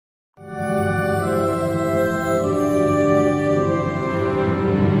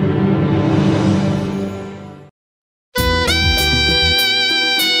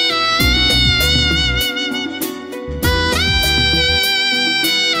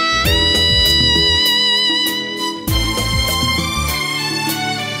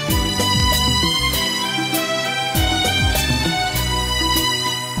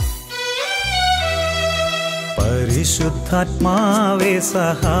പരിശുദ്ധാത്മാവേ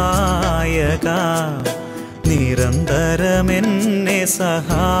സഹായക, നിരന്തരമെന്നെ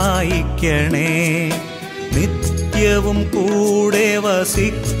സഹായിക്കണേ. നിത്യവും കൂടെ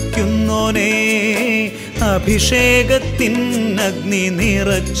വസിക്കുന്നോനേ, അഭിഷേകത്തിൻ അഗ്നി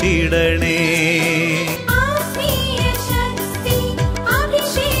നിറച്ചിടണേ.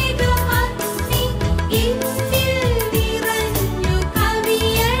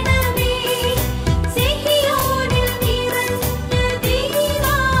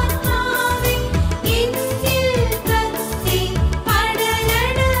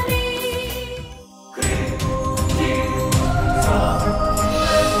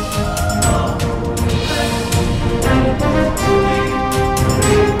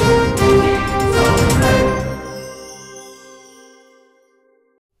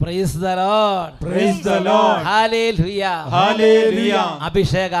 Praise the Lord. Praise the Lord. Hallelujah. Hallelujah.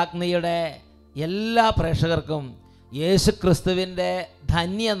 അഭിഷേകാഗ്നിയുടെ എല്ലാ പ്രേക്ഷകർക്കും യേശുക്രിസ്തുവിൻ്റെ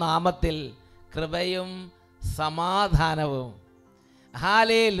ധന്യനാമത്തിൽ കൃപയും സമാധാനവും.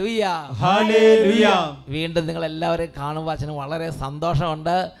 ഹല്ലേലൂയ. ഹല്ലേലൂയ. വീണ്ടും നിങ്ങൾ എല്ലാവരെയും കാണുമ്പോൾ അച്ഛന് വളരെ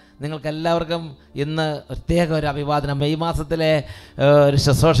സന്തോഷമുണ്ട്. നിങ്ങൾക്കെല്ലാവർക്കും ഇന്ന് പ്രത്യേക ഒരു അഭിവാദനം. മെയ് മാസത്തിലെ ഒരു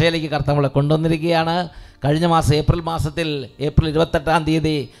ശുശ്രൂഷയിലേക്ക് കർത്താവ് നമ്മളെ കൊണ്ടുവന്നിരിക്കുകയാണ്. കഴിഞ്ഞ മാസം ഏപ്രിൽ മാസത്തിൽ ഏപ്രിൽ 28-ാം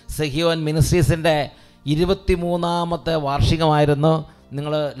തീയതി സെഹിയോൻ മിനിസ്ട്രീസിൻ്റെ 23ാമത്തെ വാർഷികമായിരുന്നു.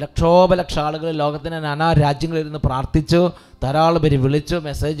 നിങ്ങൾ ലക്ഷോപലക്ഷ ആളുകൾ ലോകത്തിൻ്റെ നാനാ രാജ്യങ്ങളിലിരുന്ന് പ്രാർത്ഥിച്ചു, ധാരാളം പേര് വിളിച്ചു,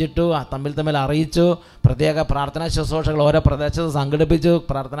 മെസ്സേജ് ഇട്ടു, തമ്മിൽ അറിയിച്ചു. പ്രത്യേക പ്രാർത്ഥനാ ശുശ്രൂഷകൾ ഓരോ പ്രദേശത്ത് സംഘടിപ്പിച്ചു,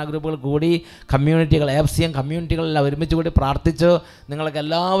 പ്രാർത്ഥനാ ഗ്രൂപ്പുകൾ കൂടി, കമ്മ്യൂണിറ്റികൾ FCM കമ്മ്യൂണിറ്റികളെല്ലാം ഒരുമിച്ച് കൂടി പ്രാർത്ഥിച്ചു. നിങ്ങൾക്ക്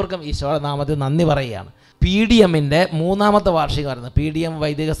എല്ലാവർക്കും ഈശോയുടെ നാമത്തിൽ നന്ദി പറയുകയാണ്. PDMൻ്റെ 3ാമത്തെ വാർഷികമായിരുന്നു. PDM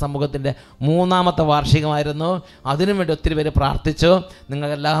വൈദിക സമൂഹത്തിൻ്റെ 3ാമത്തെ വാർഷികമായിരുന്നു. അതിനു വേണ്ടി ഒത്തിരി പേര് പ്രാർത്ഥിച്ചു.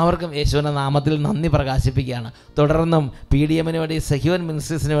 നിങ്ങൾക്കെല്ലാവർക്കും യേശുവിൻ്റെ നാമത്തിൽ നന്ദി പ്രകാശിപ്പിക്കുകയാണ്. തുടർന്നും PDMന് വേണ്ടി സെഹിയോൻ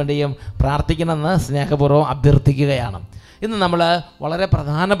മിനിസ്ട്രീസിന് വേണ്ടിയും പ്രാർത്ഥിക്കണമെന്ന് സ്നേഹപൂർവ്വം അഭ്യർത്ഥിക്കുകയാണ്. ഇന്ന് നമ്മൾ വളരെ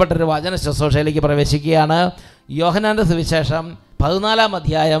പ്രധാനപ്പെട്ടൊരു വചന ശുശ്രൂഷയിലേക്ക് പ്രവേശിക്കുകയാണ്. യോഹന്നാൻ്റെ സുവിശേഷം 14-ാം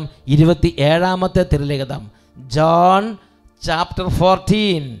അധ്യായം 27-ാമത്തെ തിരുലിഖിതം, ജോൺ ചാപ്റ്റർ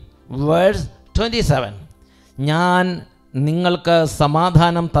 14 വേഴ്സ് 27. ഞാൻ നിങ്ങൾക്ക്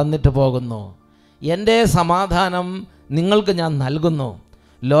സമാധാനം തന്നിട്ട് പോകുന്നു, എൻ്റെ സമാധാനം നിങ്ങൾക്ക് ഞാൻ നൽകുന്നു.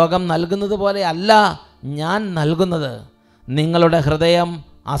 ലോകം നൽകുന്നത് പോലെ അല്ല ഞാൻ നൽകുന്നത്. നിങ്ങളുടെ ഹൃദയം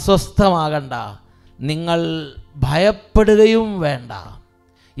അസ്വസ്ഥമാകണ്ട, നിങ്ങൾ ഭയപ്പെടുകയും വേണ്ട.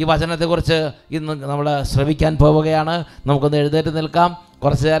 ഈ വചനത്തെക്കുറിച്ച് ഇന്ന് നമ്മൾ ശ്രവിക്കാൻ പോവുകയാണ്. നമുക്കൊന്ന് എഴുന്നേറ്റ് നിൽക്കാം,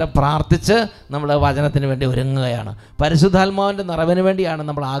 കുറച്ച് നേരം പ്രാർത്ഥിച്ച് നമ്മൾ വചനത്തിന് വേണ്ടി ഒരുങ്ങുകയാണ്. പരിശുദ്ധാത്മാവിൻ്റെ നിറവിന് വേണ്ടിയാണ്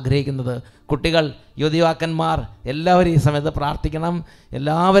നമ്മൾ ആഗ്രഹിക്കുന്നത്. കുട്ടികൾ, യുവതിവാക്കന്മാർ എല്ലാവരും ഈ സമയത്ത് പ്രാർത്ഥിക്കണം.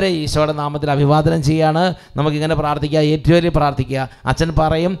 എല്ലാവരെയും ഈശോയുടെ നാമത്തിൽ അഭിവാദനം ചെയ്യാണ്. നമുക്കിങ്ങനെ പ്രാർത്ഥിക്കുക, ഏറ്റുചൊല്ലി പ്രാർത്ഥിക്കുക. അച്ഛൻ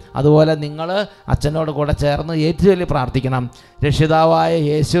പറയും, അതുപോലെ നിങ്ങൾ അച്ഛനോട് കൂടെ ചേർന്ന് ഏറ്റുചൊല്ലി പ്രാർത്ഥിക്കണം. രക്ഷിതാവായ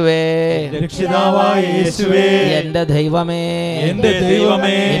യേശുവേ, രക്ഷിതാവായ യേശുവേ, എൻ്റെ ദൈവമേ, എൻ്റെ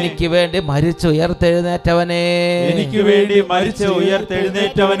ദൈവമേ, എനിക്ക് വേണ്ടി മരിച്ചുയർത്തെഴുന്നേറ്റവനേ, എനിക്ക് വേണ്ടി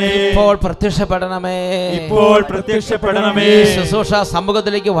മരിച്ചുയർത്തെഴുന്നേറ്റവനേ, ഇപ്പോൾ പ്രത്യക്ഷപ്പെടണമേ, ഇപ്പോൾ പ്രത്യക്ഷപ്പെടണമേ, ഈ ശുശ്രൂഷ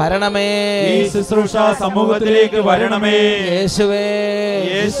സമൂഹത്തിലേക്ക് വരണമേ, ഈ ശുശ്രൂഷ സമൂഹത്തിലേക്ക് വരണമേ. യേശുവേ,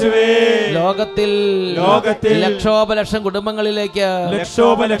 യേശുവേ, ലോകത്തിൽ ലക്ഷോപലക്ഷം കുടുംബങ്ങളിലേക്ക്,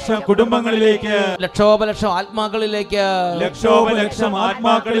 ലക്ഷോപലക്ഷം കുടുംബങ്ങളിലേക്ക്, ലക്ഷോപലക്ഷം ആത്മാക്കളിലേക്ക്, ലക്ഷോപലക്ഷം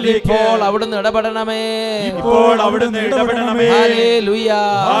ആത്മാക്കളിലേക്ക് ഇപ്പോൾ അവിടുന്ന് ഇടപെടണമേ, ഇപ്പോൾ അവിടുന്ന് ഇടപെടണമേ. Hallelujah,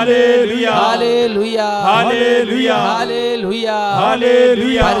 hallelujah, hallelujah, hallelujah, hallelujah,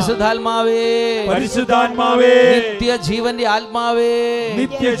 hallelujah. പരിശുദ്ധാത്മാവേ, പരിശുദ്ധാത്മാവേ, നിത്യജീവന്റെ ആത്മാവേ,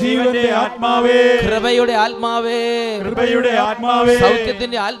 നിത്യജീവന്റെ ആത്മാവേ, കൃപയുടെ ആത്മാവേ, കൃപയുടെ ആത്മാവേ,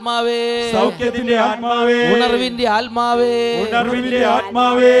 സൗഖ്യത്തിന്റെ ആത്മാവേ, സൗഖ്യത്തിന്റെ ആത്മാവേ, ഉണർവിന്റെ ആത്മാവേ, ഉണർവിന്റെ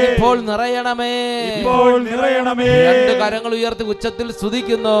ആത്മാവേ, ഇപ്പോൾ നിറയണമേ, ഇപ്പോൾ നിറയണമേ. രണ്ട് കരങ്ങൾ ഉയർത്തി ഉച്ചത്തിൽ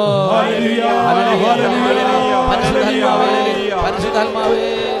സ്തുതിക്കുന്നു. ഹല്ലേലൂയ, ഹല്ലേലൂയ, പരിശുദ്ധാത്മാവേ, പരിശുദ്ധാത്മാവേ,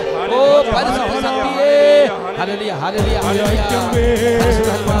 ഓ പരിശുദ്ധ ശക്തിയേ, ഹല്ലേലൂയ, ഹല്ലേലൂയ, ഹല്ലേലൂയ,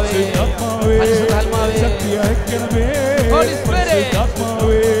 പരിശുദ്ധാത്മാവേ, പരിശുദ്ധാത്മാവേ, Holy Spirit,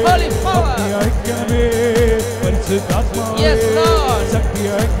 Holy Power, Yes Lord,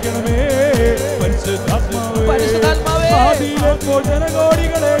 പരിശുദ്ധാത്മാവേ,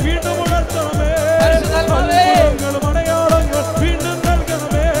 ജനകോടികളെ വീണ്ടും ഉണർത്തണമേ, പരിശുദ്ധാത്മാവേ, അടയാളങ്ങൾ വീണ്ടും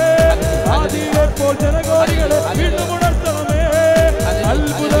നൽകണമേ, ആദിയിലെപ്പോൾ ജനകോടികളെ വീണ്ടും ഉണർത്തണമേ,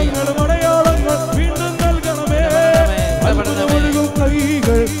 അത്ഭുതങ്ങളും അടയാളങ്ങൾ വീണ്ടും നൽകണമേ, അത്ഭുതമൊഴുകും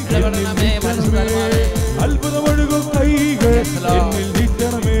കൈകൾ അത്ഭുതമൊഴുകും കൈകൾ എന്നിൽ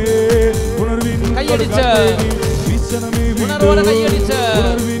നീട്ടണമേ, ഉണർവിൻ വീശണമേ വീണ്ടും,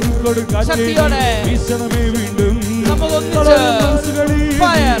 ഉണർവിൻ കൊടുക്കാറ്റേ വീശണമേ വീണ്ടും,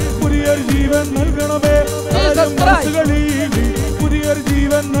 പുതിയൊരു ജീവൻ നൽകണമേ, മനസ്സുകളിൽ പുതിയൊരു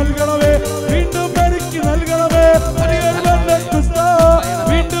ജീവൻ നൽകണമേ, വീണ്ടും എനിക്ക് നൽകണമേ പുതിയൊരു ബന്ധക്രിസ്ത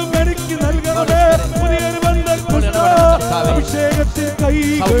വീണ്ടും എനിക്ക് നൽകണമേ പുതിയൊരു ബന്ധക്രിസ്ത അഭിഷേകത്തെ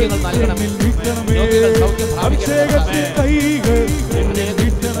കൈകൾ എന്നിൽ നീട്ടണമേ അഭിഷേകത്തെ കൈകൾ എന്നിൽ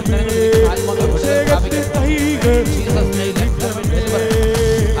നീട്ടണമേ അഭിഷേകത്തെ കൈകൾ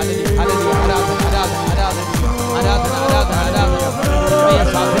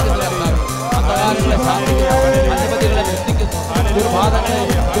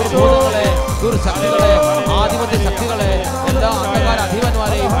ദുർശക്തികളെ ആധിപത്യ ശക്തികളെ എല്ലാ അന്ധകാര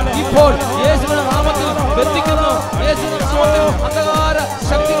അധിപന്മാരെയും ഇപ്പോൾ യേശുവിന്റെ നാമത്തിൽ ബന്ധിക്കുന്നു. യേശുവിന്റെ നാമത്തിൽ അന്ധകാര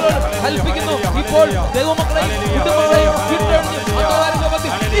ശക്തികൾ കൽപ്പിക്കുന്നു. ഇപ്പോൾ ദൈവമക്കളെയും കുടുംബങ്ങളെയും വിട്ടൊഴിഞ്ഞ് അന്ധകാര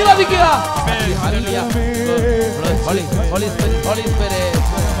ലോകത്തിൽ നിരോധിക്കുക.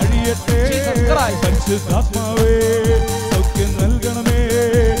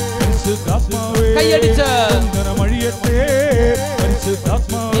 കൈയടിച്ച്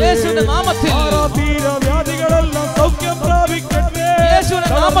യേശുവിന്റെ നാമത്തിൽ വ്യാധികളെല്ലാം സൗഖ്യം പ്രാപിക്കട്ടെ യേശുവിന്റെ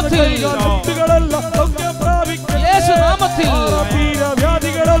നാമത്തിൽ മുട്ടുകളെല്ലാം സൗഖ്യം പ്രാപിക്കട്ടെ യേശു നാമത്തിൽ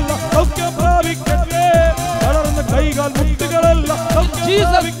വ്യാധികളെല്ലാം സൗഖ്യം പ്രാപിക്കട്ടെ വളർന്ന കൈകാൽ മുട്ടുകളെല്ലാം സൗഖ്യം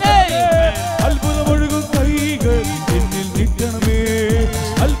പ്രാപിക്കട്ടെ അത്ഭുതമൊഴുകും കൈകൾ എന്നിൽ നീട്ടണമേ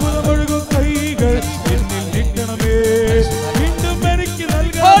അത്ഭുതമൊഴുകും കൈകൾ എന്നിൽ നീട്ടണമേ വീണ്ടും എനിക്ക്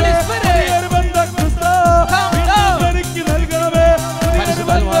നൽകണമേ പുതിയൊരു ബന്ധക്രിസ്ത വീണ്ടും എനിക്ക് നൽകണമേ പുതിയൊരു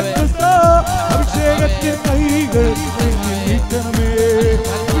ബന്ധക്രിസ്ത അഭിഷേകത്തിൻ കൈകൾ എന്നിൽ നീട്ടണമേ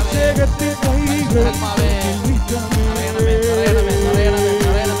അഭിഷേകത്തിൻ കൈകൾ എന്നിൽ നീട്ടണമേ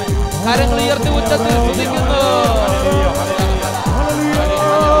കരങ്ങൾ ഉയർത്തി ഉച്ചത്തിൽ സ്തുതിക്കുന്നു.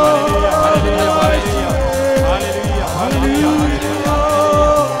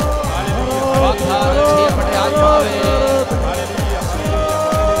 വാഗ്ദാനം ചെയ്യപ്പെട്ട ആത്മാവേ,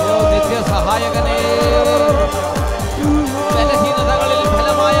 ഓ നിത്യസഹായകനേ, ബലഹീനതകളിൽ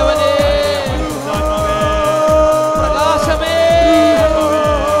ഫലമായവനേ, പ്രകാശമേ,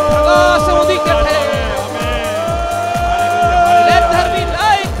 പ്രകാശം ഉദിക്കട്ടെ. Let there be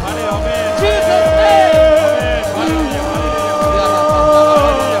light. Jesus name.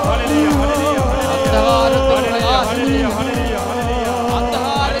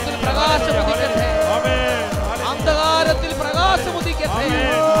 അന്ധകാരത്തിൽ പ്രകാശം ഉദിക്കട്ടെ. അന്ധകാരത്തിൽ പ്രകാശം ഉദിക്കട്ടെ.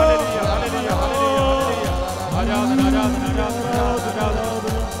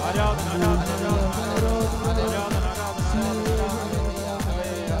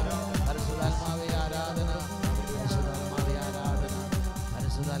 പരിശുദ്ധാത്മാവേ ആരാധന, പരിശുദ്ധാത്മാവേ ആരാധന,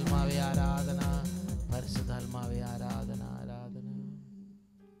 പരിശുദ്ധാത്മാവേ ആരാധന, പരിശുദ്ധാത്മാവേ ആരാധന, ആരാധന.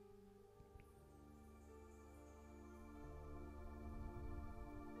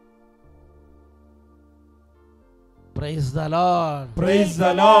 Praise the Lord. Praise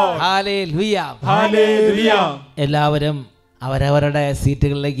the Lord. Hallelujah. Hallelujah. എല്ലാവരും അവരവരുടെ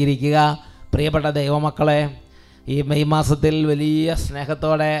സീറ്റുകളിലേക്ക് ഇരിക്കുക. പ്രിയപ്പെട്ട ദൈവമക്കളെ, ഈ മെയ് മാസത്തിൽ വലിയ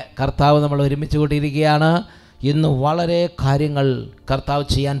സ്നേഹത്തോടെ കർത്താവ് നമ്മൾ ഒരുമിച്ച് കൂട്ടിയിരിക്കുകയാണ്. ഇന്ന് വളരെ കാര്യങ്ങൾ കർത്താവ്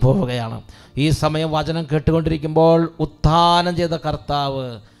ചെയ്യാൻ പോവുകയാണ്. ഈ സമയം വചനം കേട്ടുകൊണ്ടിരിക്കുമ്പോൾ ഉത്ഥാനം ചെയ്ത കർത്താവ്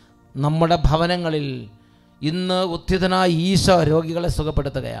നമ്മുടെ ഭവനങ്ങളിൽ ഇന്ന് ഉത്ഥിതനായ ഈശോ രോഗികളെ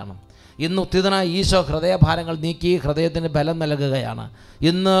സുഖപ്പെടുത്തുകയാണ്. ഇന്ന് ഉത്ഥിതനായ ഈശോ ഹൃദയഭാരങ്ങൾ നീക്കി ഹൃദയത്തിന് ബലം നൽകുകയാണ്.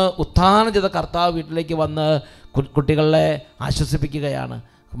 ഇന്ന് ഉത്ഥാനം ചെയ്ത കർത്താവ് വീട്ടിലേക്ക് വന്ന് കുട്ടികളെ ആശ്വസിപ്പിക്കുകയാണ്.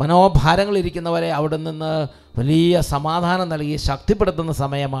 മനോഭാരങ്ങളിരിക്കുന്നവരെ അവിടെ നിന്ന് വലിയ സമാധാനം നൽകി ശക്തിപ്പെടുത്തുന്ന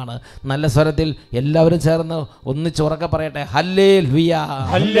സമയമാണ്. നല്ല സ്വരത്തിൽ എല്ലാവരും ചേർന്ന് ഒന്നിച്ചുറക്കെ പറയട്ടെ, ഹല്ലേലൂയ,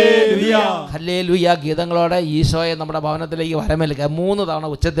 ഹല്ലേലൂയ, ഹല്ലേലൂയ ഗീതങ്ങളോടെ ഈശോയെ നമ്മുടെ ഭവനത്തിലേക്ക് വരമേൽക്കുക. 3 തവണ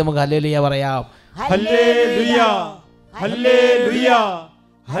ഉച്ചത്തിൽ നമുക്ക് ഹല്ലേലൂയ പറയാം. Hallelujah, hallelujah,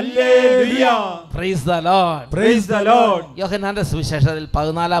 hallelujah. Praise the Lord, praise the Lord. യോഹന്നാന്റെ സുവിശേഷത്തിൽ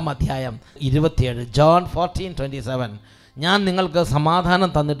 14-ാം അധ്യായം 27, ജോൺ 14:27, ഞാൻ നിങ്ങൾക്ക് സമാധാനം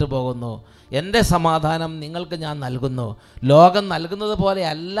തന്നിട്ട് പോകുന്നു, എൻ്റെ സമാധാനം നിങ്ങൾക്ക് ഞാൻ നൽകുന്നു. ലോകം നൽകുന്നത്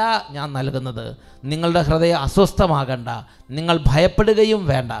പോലെയല്ല ഞാൻ നൽകുന്നത്. നിങ്ങളുടെ ഹൃദയം അസ്വസ്ഥമാകണ്ട, നിങ്ങൾ ഭയപ്പെടുകയും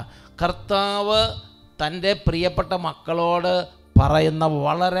വേണ്ട. കർത്താവ് തൻ്റെ പ്രിയപ്പെട്ട മക്കളോട് പറയുന്ന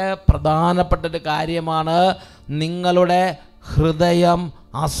വളരെ പ്രധാനപ്പെട്ടൊരു കാര്യമാണ്, നിങ്ങളുടെ ഹൃദയം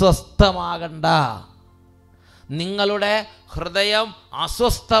അസ്വസ്ഥമാകണ്ട, നിങ്ങളുടെ ഹൃദയം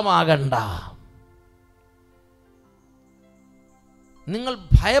അസ്വസ്ഥമാകണ്ട, നിങ്ങൾ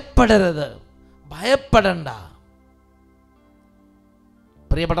ഭയപ്പെടരുത്, ഭയപ്പെടണ്ട.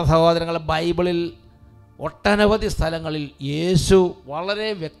 പ്രിയപ്പെട്ട സഹോദരങ്ങൾ, ബൈബിളിൽ ഒട്ടനവധി സ്ഥലങ്ങളിൽ യേശു വളരെ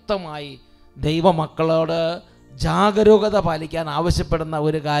വ്യക്തമായി ദൈവമക്കളോട് ജാഗരൂകത പാലിക്കാൻ ആവശ്യപ്പെടുന്ന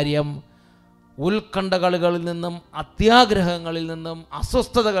ഒരു കാര്യം, ഉത്കണ്ഠകളിൽ നിന്നും അത്യാഗ്രഹങ്ങളിൽ നിന്നും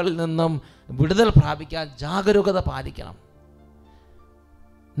അസ്വസ്ഥതകളിൽ നിന്നും വിടുതൽ പ്രാപിക്കാൻ ജാഗരൂകത പാലിക്കണം.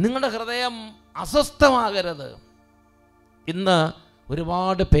 നിങ്ങളുടെ ഹൃദയം അസ്വസ്ഥമാകരുത്. ഇന്ന്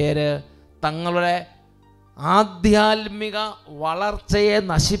ഒരുപാട് പേര് തങ്ങളുടെ ആധ്യാത്മിക വളർച്ചയെ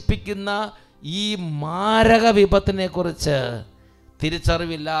നശിപ്പിക്കുന്ന ഈ മാരക വിപത്തിനെക്കുറിച്ച്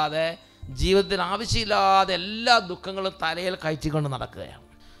തിരിച്ചറിവില്ലാതെ ജീവിതത്തിന് ആവശ്യമില്ലാതെ എല്ലാ ദുഃഖങ്ങളും തലയിൽ കയറ്റിക്കൊണ്ട് നടക്കുകയാണ്.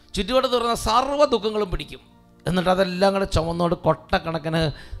 ചുറ്റുപാട് തുറന്ന സർവ്വ ദുഃഖങ്ങളും പിടിക്കും. എന്നിട്ട് അതെല്ലാം കൂടെ ചുമന്നുകൊണ്ട് കൊട്ടക്കണക്കിന്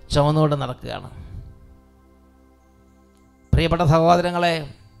ചുമന്നുകൊണ്ട് നടക്കുകയാണ്. പ്രിയപ്പെട്ട സഹോദരങ്ങളെ,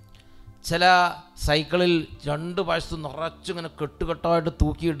 ചില സൈക്കിളിൽ 2 വശത്തും നിറച്ചിങ്ങനെ കെട്ടുകെട്ടായിട്ട്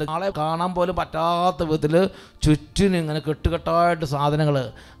തൂക്കിയിട്ട് ആളെ കാണാൻ പോലും പറ്റാത്ത വിധത്തിൽ ചുറ്റിനും ഇങ്ങനെ കെട്ടുകെട്ടായിട്ട് സാധനങ്ങൾ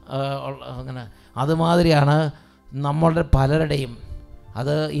അങ്ങനെ. അതുമാതിരിയാണ് നമ്മളുടെ പലരുടെയും.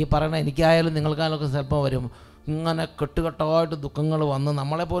 അത് ഈ പറയുന്ന എനിക്കായാലും നിങ്ങൾക്കായാലൊക്കെ ചിലപ്പോൾ വരും. ഇങ്ങനെ കെട്ടുകെട്ടായിട്ട് ദുഃഖങ്ങൾ വന്ന്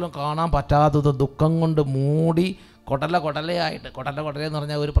നമ്മളെപ്പോലും കാണാൻ പറ്റാത്തത് ദുഃഖം കൊണ്ട് മൂടി കൊടലയായിട്ട്, കൊടലെന്ന്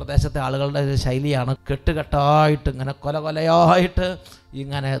പറഞ്ഞാൽ ഒരു പ്രദേശത്തെ ആളുകളുടെ ശൈലിയാണ്. കെട്ടുകെട്ടായിട്ട് ഇങ്ങനെ കൊലയായിട്ട്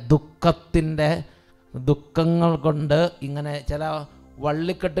ഇങ്ങനെ ദുഃഖങ്ങൾ കൊണ്ട് ഇങ്ങനെ ചില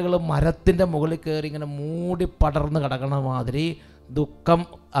വള്ളിക്കെട്ടുകൾ മരത്തിൻ്റെ മുകളിൽ കയറി ഇങ്ങനെ മൂടി പടർന്ന് കിടക്കണ മാതിരി ദുഃഖം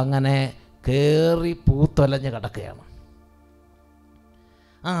അങ്ങനെ കയറി പൂത്തൊലഞ്ഞ് കിടക്കുകയാണ്.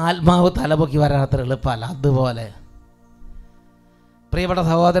 ആ ആത്മാവ് തലപൊക്കി വരാത്ര എളുപ്പമല്ല. അതുപോലെ പ്രിയപ്പെട്ട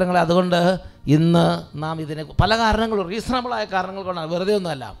സഹോദരങ്ങളെ, അതുകൊണ്ട് ഇന്ന് നാം ഇതിനെ പല കാരണങ്ങളും, റീസണബിളായ കാരണങ്ങൾ കൊണ്ടാണ്, വെറുതെ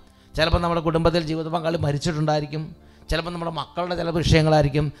ഒന്നുമല്ല. ചിലപ്പോൾ നമ്മുടെ കുടുംബത്തിൽ ജീവിത പങ്കാളി മരിച്ചിട്ടുണ്ടായിരിക്കും, ചിലപ്പോൾ നമ്മുടെ മക്കളുടെ ചില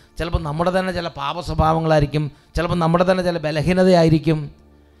വിഷയങ്ങളായിരിക്കും, ചിലപ്പോൾ നമ്മുടെ തന്നെ ചില പാപ സ്വഭാവങ്ങളായിരിക്കും, ചിലപ്പോൾ നമ്മുടെ തന്നെ ചില ബലഹീനതയായിരിക്കും,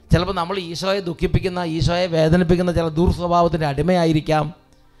 ചിലപ്പോൾ നമ്മൾ ഈശോയെ ദുഃഖിപ്പിക്കുന്ന, ഈശോയെ വേദനിപ്പിക്കുന്ന ചില ദുർസ്വഭാവത്തിൻ്റെ അടിമയായിരിക്കാം,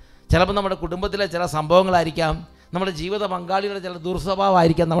 ചിലപ്പോൾ നമ്മുടെ കുടുംബത്തിലെ ചില സംഭവങ്ങളായിരിക്കാം, നമ്മുടെ ജീവിത പങ്കാളിയുടെ ചില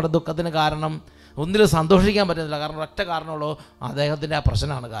ദുർസ്വഭാവമായിരിക്കാം നമ്മുടെ ദുഃഖത്തിന് കാരണം. ഒന്നിലും സന്തോഷിക്കാൻ പറ്റുന്നില്ല. കാരണം ഒറ്റ കാരണമുള്ളൂ, അദ്ദേഹത്തിൻ്റെ ആ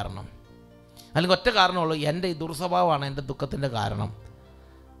പ്രശ്നമാണ് കാരണം. അല്ലെങ്കിൽ ഒറ്റ കാരണമുള്ളൂ, എൻ്റെ ഈ ദുർസ്വഭാവമാണ് എൻ്റെ ദുഃഖത്തിൻ്റെ കാരണം.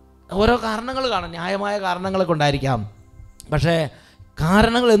 ഓരോ കാരണങ്ങൾ കാണും, ന്യായമായ കാരണങ്ങളൊക്കെ ഉണ്ടായിരിക്കാം. പക്ഷേ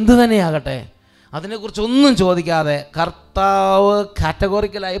കാരണങ്ങൾ എന്തു തന്നെയാകട്ടെ, അതിനെക്കുറിച്ചൊന്നും ചോദിക്കാതെ കർത്താവ്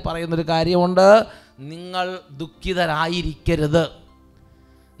കാറ്റഗോറിക്കലായി പറയുന്നൊരു കാര്യമുണ്ട്: നിങ്ങൾ ദുഃഖിതരായിരിക്കരുത്,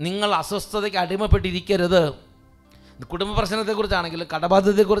 നിങ്ങൾ അസ്വസ്ഥതയ്ക്ക് അടിമപ്പെട്ടിരിക്കരുത്. കുടുംബ പ്രശ്നത്തെക്കുറിച്ചാണെങ്കിലും,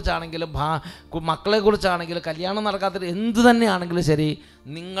 കടബാധ്യതയെക്കുറിച്ചാണെങ്കിലും, മക്കളെക്കുറിച്ചാണെങ്കിലും, കല്യാണം നടക്കാത്ത എന്തു തന്നെയാണെങ്കിലും ശരി,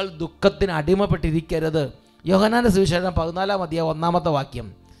 നിങ്ങൾ ദുഃഖത്തിന് അടിമപ്പെട്ടിരിക്കരുത്. യോഹന്നാന്റെ സുവിശേഷം 14-ാം അധ്യായം 1-ാമത്തെ വാക്യം,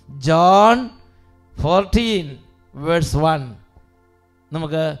 ജോൺ 14:1.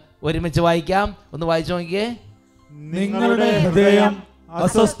 നമുക്ക് ഒരുമിച്ച് വായിക്കാം. ഒന്ന് വായിച്ചു നോക്കിയേ. നിങ്ങളുടെ ഹൃദയം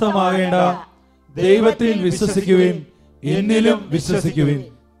അസ്വസ്ഥമാകേണ്ട, ദൈവത്തിൽ വിശ്വസിക്കുവിൻ, എന്നിലും വിശ്വസിക്കുവിൻ.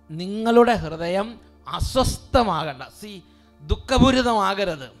 നിങ്ങളുടെ ഹൃദയം അസ്വസ്ഥമാകണ്ട.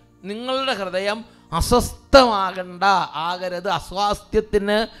 ദുഃഖപൂരിതമാകരുത്. നിങ്ങളുടെ ഹൃദയം ആകരുത്.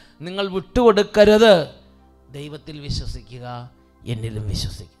 അസ്വാസ്ഥ്യത്തിന് നിങ്ങൾ വിട്ടുകൊടുക്കരുത്. ദൈവത്തിൽ വിശ്വസിക്കുക, എന്നിലും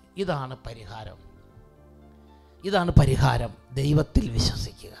വിശ്വസിക്കുക. ഇതാണ് പരിഹാരം. ദൈവത്തിൽ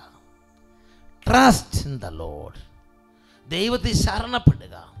വിശ്വസിക്കുക. Trust in the Lord. ദൈവത്തിൽ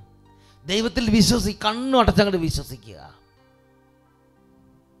ശരണപ്പെടുക, ദൈവത്തിൽ കണ്ണു അടച്ചങ്ങോട്ട് വിശ്വസിക്കുക.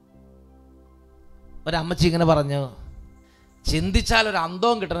 ഒരമ്മച്ചി ഇങ്ങനെ പറഞ്ഞു, ചിന്തിച്ചാൽ ഒരു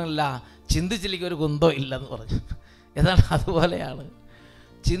അന്തവും കിട്ടണില്ല, ചിന്തിച്ചില്ലെങ്കിൽ ഒരു കുന്തവും ഇല്ലെന്ന് പറഞ്ഞു. ഏതാണ് അതുപോലെയാണ്.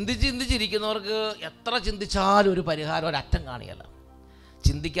 ചിന്തിച്ചിരിക്കുന്നവർക്ക് എത്ര ചിന്തിച്ചാലും ഒരു പരിഹാരം ഒരറ്റം കാണിയല്ല.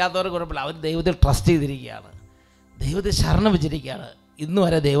 ചിന്തിക്കാത്തവർക്ക് കുഴപ്പമില്ല, അവർ ദൈവത്തിൽ ട്രസ്റ്റ് ചെയ്തിരിക്കുകയാണ്, ദൈവത്തിൽ ശരണം വെച്ചിരിക്കുകയാണ്. ഇന്ന്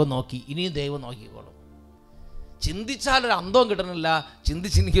വരെ ദൈവം നോക്കി, ഇനിയും ദൈവം നോക്കിക്കോളും. ചിന്തിച്ചാലൊരു അന്തവും കിട്ടണില്ല,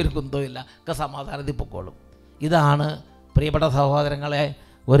 ചിന്തിച്ചെനിക്ക് ഒരു കുന്തവും ഇല്ല, ഒക്കെ സമാധാനത്തിൽ പൊക്കോളും. ഇതാണ് പ്രിയപ്പെട്ട സഹോദരങ്ങളെ,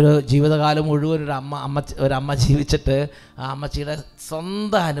 ഒരു ജീവിതകാലം മുഴുവൻ ഒരു അമ്മ ജീവിച്ചിട്ട് ആ അമ്മച്ചിയുടെ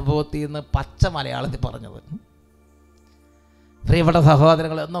സ്വന്തം അനുഭവത്തിൽ നിന്ന് പച്ച മലയാളത്തിൽ പറഞ്ഞത്. പ്രിയപ്പെട്ട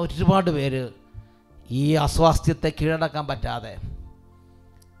സഹോദരങ്ങളെ, എന്നാൽ ഒരുപാട് പേര് ഈ അസ്വാസ്ഥ്യത്തെ കീഴടക്കാൻ പറ്റാതെ,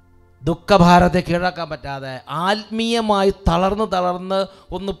 ദുഃഖഭാരത്തെ കീഴടക്കാൻ പറ്റാതെ, ആത്മീയമായി തളർന്ന്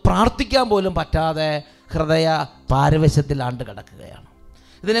ഒന്ന് പ്രാർത്ഥിക്കാൻ പോലും പറ്റാതെ ഹൃദയ പാരവശ്യത്തിൽ ആണ്ട് കിടക്കുകയാണ്.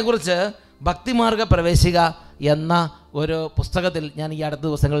 ഇതിനെക്കുറിച്ച് ഭക്തിമാർഗ പ്രവേശിക എന്ന ഒരു പുസ്തകത്തിൽ ഞാൻ ഈ അടുത്ത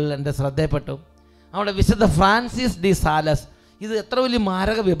ദിവസങ്ങളിൽ എൻ്റെ ശ്രദ്ധയിൽപ്പെട്ടു. അവിടെ വിശുദ്ധ ഫ്രാൻസിസ് ഡി സാലസ് ഇത് എത്ര വലിയ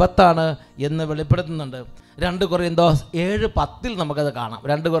മാരക വിപത്താണ് എന്ന് വെളിപ്പെടുത്തുന്നുണ്ട്. 2 കൊറിന്തോസ് 7:10 നമുക്കത് കാണാം.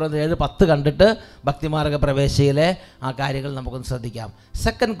 2 കൊറിന്തോസ് 7:10 കണ്ടിട്ട് ഭക്തിമാർഗ പ്രവേശിയിലെ ആ കാര്യങ്ങൾ നമുക്കൊന്ന് ശ്രദ്ധിക്കാം.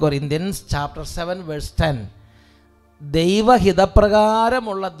 2 Corinthians chapter 7 verse 10.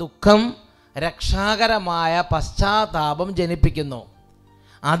 ദൈവഹിതപ്രകാരമുള്ള ദുഃഖം രക്ഷാകരമായ പശ്ചാത്താപം ജനിപ്പിക്കുന്നു,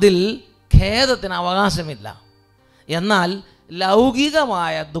 അതിൽ ഖേദത്തിന് അവകാശമില്ല. എന്നാൽ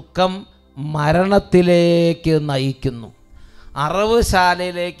ലൗകികമായ ദുഃഖം മരണത്തിലേക്ക് നയിക്കുന്നു.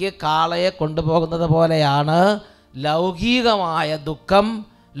 അറവുശാലയിലേക്ക് കാളയെ കൊണ്ടുപോകുന്നത് പോലെയാണ് ലൗകികമായ ദുഃഖം,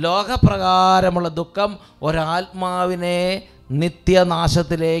 ലോകപ്രകാരമുള്ള ദുഃഖം ഒരാത്മാവിനെ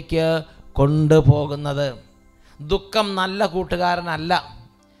നിത്യനാശത്തിലേക്ക് കൊണ്ടുപോകുന്നത്. ദുഃഖം നല്ല കൂട്ടുകാരനല്ല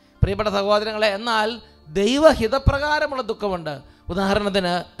പ്രിയപ്പെട്ട സഹോദരങ്ങളെ. എന്നാൽ ദൈവഹിതപ്രകാരമുള്ള ദുഃഖമുണ്ട്.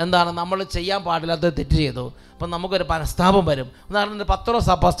 ഉദാഹരണത്തിന് എന്താണ്, നമ്മൾ ചെയ്യാൻ പാടില്ലാത്ത തെറ്റ് ചെയ്തു, അപ്പം നമുക്കൊരു മനസ്താപം വരും. ഉദാഹരണത്തിന്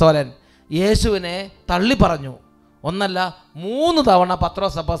പത്രോസ് അപ്പോസ്തലൻ യേശുവിനെ തള്ളി പറഞ്ഞു. ഒന്നല്ല 3 തവണ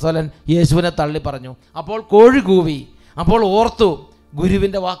പത്രോസ് അപ്പോസ്തലൻ യേശുവിനെ തള്ളി പറഞ്ഞു. അപ്പോൾ കോഴി കൂവി. അപ്പോൾ ഓർത്തു,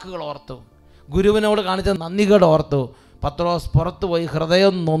 ഗുരുവിൻ്റെ വാക്കുകൾ ഓർത്തു, ഗുരുവിനോട് കാണിച്ച നന്ദികേട് ഓർത്തു. പത്രോസ് പുറത്തു പോയി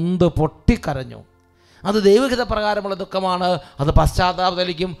ഹൃദയം നൊന്ത് പൊട്ടിക്കരഞ്ഞു. അത് ദൈവഹിത പ്രകാരമുള്ള ദുഃഖമാണ്. അത്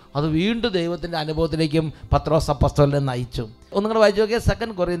പശ്ചാത്താപത്തിലേക്കും അത് വീണ്ടും ദൈവത്തിൻ്റെ അനുഭവത്തിലേക്കും പത്രോസ് അപ്പോസ്തലനെ നയിച്ചു. ഒന്നുകൂടെ വായിച്ചു നോക്കിയാൽ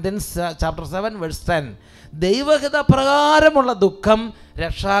 2 Corinthians chapter 7 verse 10. ദൈവഹിത പ്രകാരമുള്ള ദുഃഖം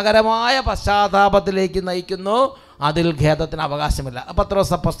രക്ഷാകരമായ പശ്ചാത്താപത്തിലേക്ക് നയിക്കുന്നു, അതിൽ ഖേദത്തിന് അവകാശമില്ല.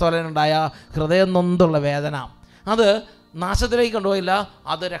 പത്രോസ് അപ്പോസ്തലനുണ്ടായ ഹൃദയം നൊന്തുള്ള വേദന അത് നാശത്തിലേക്ക് കൊണ്ടുപോയില്ല,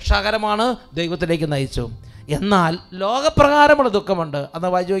 അത് രക്ഷാകരമാണ്, ദൈവത്തിലേക്ക് നയിച്ചു. എന്നാൽ ലോകപ്രകാരമുള്ള ദുഃഖമുണ്ട്. അന്ന്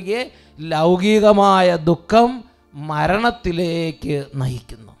വായിച്ചു നോക്കിയേ, ലൗകികമായ ദുഃഖം മരണത്തിലേക്ക്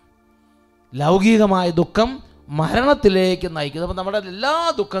നയിക്കുന്നു. ലൗകികമായ ദുഃഖം മരണത്തിലേക്ക് നയിക്കുന്നു. അപ്പം നമ്മുടെ എല്ലാ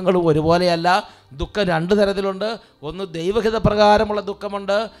ദുഃഖങ്ങളും ഒരുപോലെയല്ല. ദുഃഖം 2 തരത്തിലുണ്ട്. ഒന്ന് ദൈവഹിത പ്രകാരമുള്ള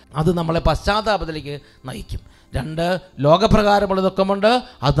ദുഃഖമുണ്ട്, അത് നമ്മളെ പശ്ചാത്താപത്തിലേക്ക് നയിക്കും. 2 ലോകപ്രകാരമുള്ള ദുഃഖമുണ്ട്,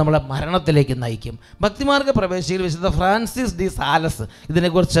 അത് നമ്മളെ മരണത്തിലേക്ക് നയിക്കും. ഭക്തിമാർഗ പ്രവേശിയിൽ വിശുദ്ധ ഫ്രാൻസിസ് ഡി സാലസ്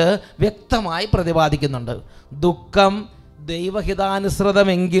ഇതിനെക്കുറിച്ച് വ്യക്തമായി പ്രതിപാദിക്കുന്നുണ്ട്. ദുഃഖം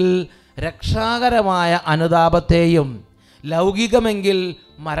ദൈവഹിതാനുസൃതമെങ്കിൽ രക്ഷാകരമായ അനുതാപത്തെയും ലൗകികമെങ്കിൽ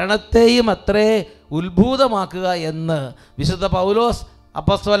മരണത്തെയും അത്രേ ഉത്ഭൂതമാക്കുക എന്ന് വിശുദ്ധ പൗലോസ്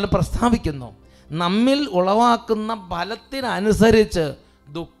അപ്പോസ്തലൻ പ്രസ്താവിക്കുന്നു. നമ്മിൽ ഉളവാക്കുന്ന ഫലത്തിനനുസരിച്ച്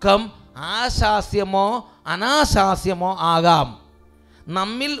ദുഃഖം ആശാസ്യമോ അനാശാസ്യമോ ആകാം.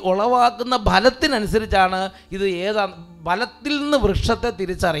 നമ്മിൽ ഉളവാക്കുന്ന ഫലത്തിനനുസരിച്ചാണ് ഇത്. ഫലത്തിൽ നിന്ന് വൃക്ഷത്തെ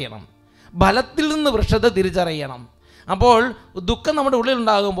തിരിച്ചറിയണം, ഫലത്തിൽ നിന്ന് വൃക്ഷത്തെ തിരിച്ചറിയണം. അപ്പോൾ ദുഃഖം നമ്മുടെ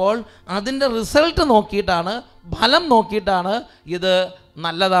ഉള്ളിലുണ്ടാകുമ്പോൾ അതിൻ്റെ റിസൾട്ട് നോക്കിയിട്ടാണ്, ഫലം നോക്കിയിട്ടാണ് ഇത്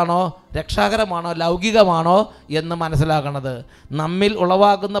നല്ലതാണോ രക്ഷാകരമാണോ ലൗകികമാണോ എന്ന് മനസ്സിലാക്കുന്നത്. നമ്മിൽ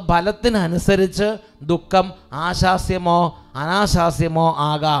ഉളവാക്കുന്ന ഫലത്തിനനുസരിച്ച് ദുഃഖം ആശാസ്യമോ അനാശാസ്യമോ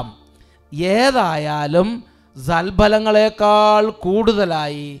ആകാം. ഏതായാലും സൽഫലങ്ങളെക്കാൾ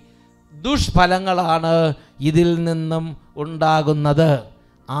കൂടുതലായി ദുഷ്ഫലങ്ങളാണ് ഇതിൽ നിന്നും ഉണ്ടാകുന്നത്.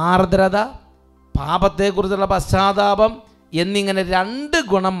 ആർദ്രത, പാപത്തെക്കുറിച്ചുള്ള പശ്ചാത്താപം എന്നിങ്ങനെ 2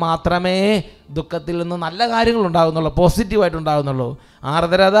 ഗുണം മാത്രമേ ദുഃഖത്തിൽ നിന്ന് നല്ല കാര്യങ്ങൾ ഉണ്ടാകുന്നുള്ളൂ, പോസിറ്റീവായിട്ടുണ്ടാകുന്നുള്ളൂ.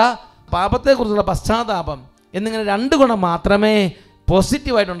 ആർദ്രത, പാപത്തെക്കുറിച്ചുള്ള പശ്ചാത്താപം എന്നിങ്ങനെ 2 ഗുണം മാത്രമേ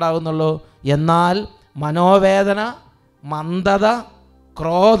പോസിറ്റീവായിട്ടുണ്ടാകുന്നുള്ളൂ. എന്നാൽ മനോവേദന, മന്ദത,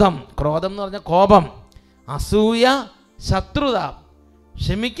 ക്രോധം എന്ന് പറഞ്ഞാൽ കോപം, അസൂയ, ശത്രുത,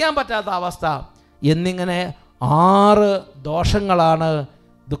 ക്ഷമിക്കാൻ പറ്റാത്ത അവസ്ഥ എന്നിങ്ങനെ 6 ദോഷങ്ങളാണ്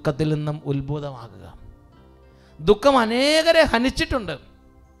ദുഃഖത്തിൽ നിന്നും ഉത്ഭൂതമാകുക. ദുഃഖം അനേകരെ ഹനിച്ചിട്ടുണ്ട്.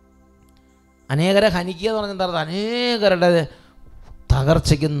 അനേകരെ ഹനിക്കുക എന്ന് പറഞ്ഞാൽ എന്താ? അനേകരുടെ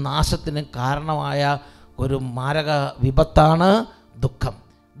തകർച്ചയ്ക്കും നാശത്തിനും കാരണമായ ഒരു മാരക വിപത്താണ് ദുഃഖം.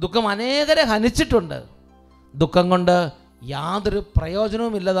 ദുഃഖം അനേകരെ ഹനിച്ചിട്ടുണ്ട്. ദുഃഖം കൊണ്ട് യാതൊരു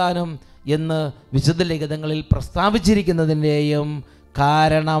പ്രയോജനവുമില്ലതാനും എന്ന് വിശുദ്ധ ലിഖിതങ്ങളിൽ പ്രസ്താവിച്ചിരിക്കുന്നതിൻ്റെയും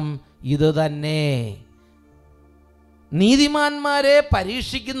കാരണം ഇതുതന്നെ. നീതിമാന്മാരെ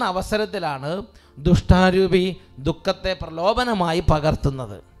പരീക്ഷിക്കുന്ന അവസരത്തിലാണ് ദുഷ്ടാരൂപി ദുഃഖത്തെ പ്രലോഭനമായി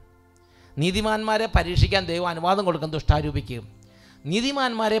പകർത്തുന്നത്. നീതിമാന്മാരെ പരീക്ഷിക്കാൻ ദൈവം അനുവാദം കൊടുക്കും ദുഷ്ടാരൂപിക്ക്.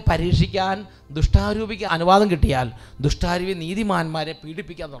 നീതിമാന്മാരെ പരീക്ഷിക്കാൻ ദുഷ്ടാരൂപിക്ക് അനുവാദം കിട്ടിയാൽ ദുഷ്ടാരൂപി നീതിമാന്മാരെ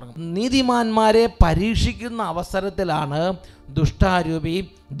പീഡിപ്പിക്കാൻ തുടങ്ങും. നീതിമാന്മാരെ പരീക്ഷിക്കുന്ന അവസരത്തിലാണ് ദുഷ്ടാരൂപി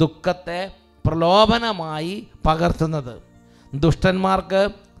ദുഃഖത്തെ പ്രലോഭനമായി പകർത്തുന്നത്. ദുഷ്ടന്മാർക്ക്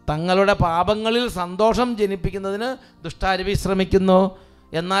തങ്ങളുടെ പാപങ്ങളിൽ സന്തോഷം ജനിപ്പിക്കുന്നതിന് ദുഷ്ടാരൂപി ശ്രമിക്കുന്നു.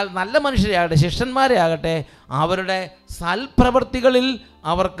 എന്നാൽ നല്ല മനുഷ്യരെയാകട്ടെ, ശിഷ്യന്മാരെ ആകട്ടെ, അവരുടെ സൽപ്രവൃത്തികളിൽ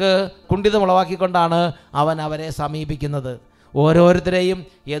അവർക്ക് കുണ്ഠിതമുളവാക്കിക്കൊണ്ടാണ് അവൻ അവരെ സമീപിക്കുന്നത്. ഓരോരുത്തരെയും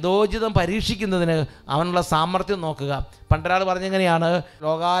യഥോചിതം പരീക്ഷിക്കുന്നതിന് അവനുള്ള സാമർഥ്യം നോക്കുക. പണ്ടൊരാൾ പറഞ്ഞെങ്ങനെയാണ്,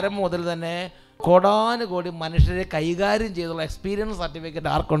 ലോകാരംഭം മുതൽ തന്നെ കോടാനുകോടി മനുഷ്യരെ കൈകാര്യം ചെയ്തുള്ള എക്സ്പീരിയൻസ്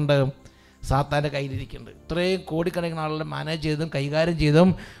സർട്ടിഫിക്കറ്റ് ആർക്കുണ്ട്? സാത്താൻ്റെ കയ്യിലിരിക്കുന്നുണ്ട്. ഇത്രയും കോടിക്കണക്കിന് ആളുകളെ മാനേജ് ചെയ്തും കൈകാര്യം ചെയ്തും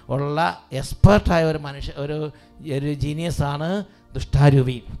ഉള്ള എക്സ്പേർട്ടായ ഒരു ഒരു ജീനിയസാണ്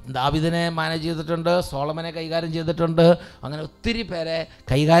ദുഷ്ടാരൂപി. ദാവീദിനെ മാനേജ് ചെയ്തിട്ടുണ്ട്, സോളമനെ കൈകാര്യം ചെയ്തിട്ടുണ്ട്. അങ്ങനെ ഒത്തിരി പേരെ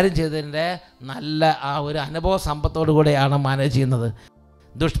കൈകാര്യം ചെയ്തതിൻ്റെ നല്ല ആ ഒരു അനുഭവ സമ്പത്തോടു കൂടെയാണ് മാനേജ് ചെയ്യുന്നത്.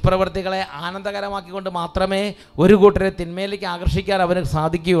 ദുഷ്പ്രവൃത്തികളെ ആനന്ദകരമാക്കിക്കൊണ്ട് മാത്രമേ ഒരു കൂട്ടരെ തിന്മയിലേക്ക് ആകർഷിക്കാൻ അവന്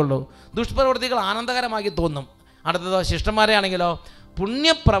സാധിക്കുകയുള്ളൂ. ദുഷ്പ്രവൃത്തികൾ ആനന്ദകരമാക്കി തോന്നും. അടുത്തതോ ശിഷ്ടന്മാരെ ആണെങ്കിലോ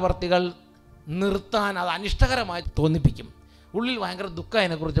പുണ്യപ്രവർത്തികൾ നിർത്താൻ അത് അനിഷ്ടകരമായി തോന്നിപ്പിക്കും. ഉള്ളിൽ ഭയങ്കര ദുഃഖം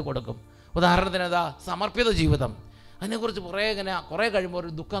അതിനെക്കുറിച്ച് കൊടുക്കും. ഉദാഹരണത്തിന് അതാ സമർപ്പിത ജീവിതം, അതിനെക്കുറിച്ച് കുറേ കഴിയുമ്പോൾ ഒരു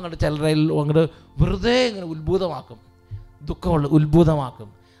ദുഃഖം അങ്ങോട്ട് ചിലരിൽ അങ്ങോട്ട് വെറുതെ ഇങ്ങനെ ഉത്ഭൂതമാക്കും, ദുഃഖമുള്ള ഉത്ഭൂതമാക്കും.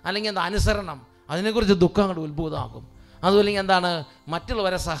 അല്ലെങ്കിൽ എന്താ അനുസരണം, അതിനെക്കുറിച്ച് ദുഃഖം അങ്ങോട്ട് ഉത്ഭൂതമാക്കും. അതുമല്ലെങ്കിൽ എന്താണ്,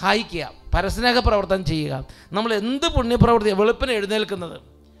 മറ്റുള്ളവരെ സഹായിക്കുക, പരസ്നേഹ പ്രവർത്തനം ചെയ്യുക. നമ്മൾ എന്ത് പുണ്യപ്രവൃത്തി, വെളുപ്പിന് എഴുന്നേൽക്കുന്നത്,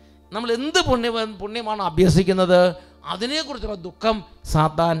 നമ്മൾ എന്ത് പുണ്യമാണ് അഭ്യസിക്കുന്നത്, അതിനെക്കുറിച്ചുള്ള ദുഃഖം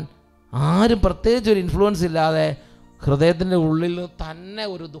സാത്താൻ ആരും പ്രത്യേകിച്ച് ഒരു ഇൻഫ്ലുവൻസ് ഇല്ലാതെ ഹൃദയത്തിൻ്റെ ഉള്ളിൽ തന്നെ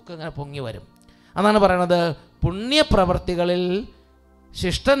ഒരു ദുഃഖം ഇങ്ങനെ പൊങ്ങി വരും. അതാണ് പറയണത്, പുണ്യപ്രവൃത്തികളിൽ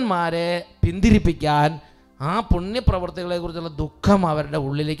ശിഷ്ടന്മാരെ പിന്തിരിപ്പിക്കാൻ ആ പുണ്യപ്രവൃത്തികളെക്കുറിച്ചുള്ള ദുഃഖം അവരുടെ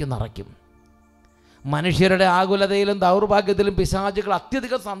ഉള്ളിലേക്ക് നിറയ്ക്കും. മനുഷ്യരുടെ ആകുലതയിലും ദൗർഭാഗ്യത്തിലും പിശാചുകൾ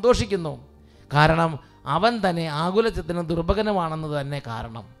അത്യധികം സന്തോഷിക്കുന്നു. കാരണം അവൻ തന്നെ ആകുലചിത്തനും ദുർഭകനുമാണെന്ന് തന്നെ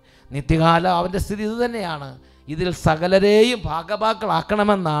കാരണം. നിത്യകാലം അവൻ്റെ സ്ഥിതി ഇത് തന്നെയാണ്. ഇതിൽ സകലരെയും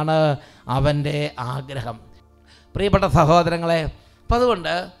ഭാഗഭാക്കളാക്കണമെന്നാണ് അവൻ്റെ ആഗ്രഹം. പ്രിയപ്പെട്ട സഹോദരങ്ങളെ, അപ്പം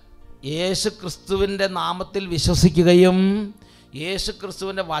അതുകൊണ്ട് യേശു ക്രിസ്തുവിൻ്റെ നാമത്തിൽ വിശ്വസിക്കുകയും യേശു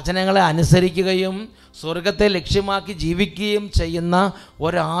ക്രിസ്തുവിൻ്റെ വചനങ്ങളെ അനുസരിക്കുകയും സ്വർഗത്തെ ലക്ഷ്യമാക്കി ജീവിക്കുകയും ചെയ്യുന്ന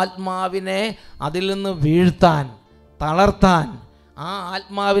ഒരാത്മാവിനെ അതിൽ നിന്ന് വീഴ്ത്താൻ, തളർത്താൻ, ആ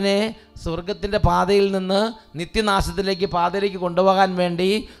ആത്മാവിനെ സ്വർഗത്തിൻ്റെ പാതയിൽ നിന്ന് നിത്യനാശത്തിലേക്ക് പാതയിലേക്ക് കൊണ്ടുപോകാൻ വേണ്ടി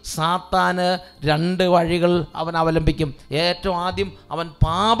സാത്താന് 2 വഴികൾ അവൻ അവലംബിക്കും. ഏറ്റവും ആദ്യം അവൻ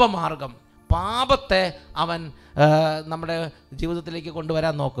പാപമാർഗം, പാപത്തെ അവൻ നമ്മുടെ ജീവിതത്തിലേക്ക്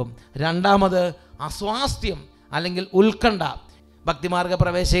കൊണ്ടുവരാൻ നോക്കും. രണ്ടാമത് അസ്വാസ്ഥ്യം അല്ലെങ്കിൽ ഉത്കണ്ഠ. ഭക്തിമാർഗ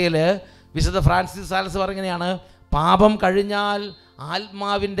പ്രവേശയിൽ വിശുദ്ധ ഫ്രാൻസിസ് സാലസ് പറഞ്ഞങ്ങനെയാണ്, പാപം കഴിഞ്ഞാൽ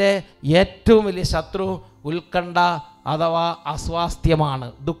ആത്മാവിൻ്റെ ഏറ്റവും വലിയ ശത്രു ഉത്കണ്ഠ അഥവാ അസ്വാസ്ഥ്യമാണ്,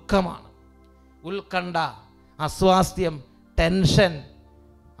 ദുഃഖമാണ്. ഉത്കണ്ഠ, അസ്വാസ്ഥ്യം, ടെൻഷൻ,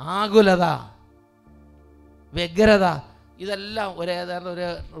 ആകുലത, വ്യഗ്രത, ഇതെല്ലാം ഒരു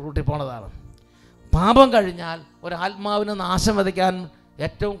റൂട്ടിൽ പോണതാണ്. പാപം കഴിഞ്ഞാൽ ഒരാത്മാവിന് നാശം വിതയ്ക്കാൻ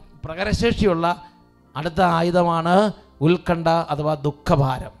ഏറ്റവും പ്രകരശേഷിയുള്ള അടുത്ത ആയുധമാണ് ഉത്കണ്ഠ അഥവാ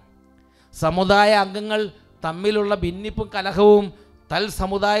ദുഃഖഭാരം. സമുദായ അംഗങ്ങൾ തമ്മിലുള്ള ഭിന്നിപ്പും കലഹവും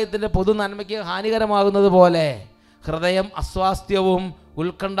സമുദായത്തിൻ്റെ പൊതു നന്മയ്ക്ക് ഹാനികരമാകുന്നത് പോലെ ഹൃദയം അസ്വാസ്ഥ്യവും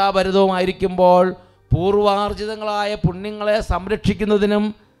ഉത്കണ്ഠാഭരിതവുമായിരിക്കുമ്പോൾ പൂർവാർജിതങ്ങളായ പുണ്യങ്ങളെ സംരക്ഷിക്കുന്നതിനും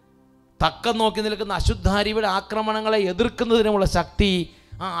തക്കം നോക്കി നിൽക്കുന്ന അശുദ്ധാരിയുടെ ആക്രമണങ്ങളെ എതിർക്കുന്നതിനുമുള്ള ശക്തി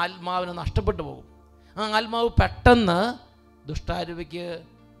ആ ആത്മാവിന് നഷ്ടപ്പെട്ടു പോകും. ആ ആത്മാവ് പെട്ടെന്ന് ദുഷ്ടാരൂപിക്ക്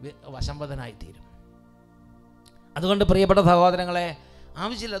വശംവദനായിത്തീരും. അതുകൊണ്ട് പ്രിയപ്പെട്ട സഹോദരങ്ങളെ,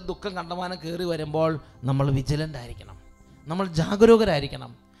 ആവശ്യമില്ല ദുഃഖം കണ്ടമാനം കയറി വരുമ്പോൾ നമ്മൾ വിജിലൻ്റ് ആയിരിക്കണം, നമ്മൾ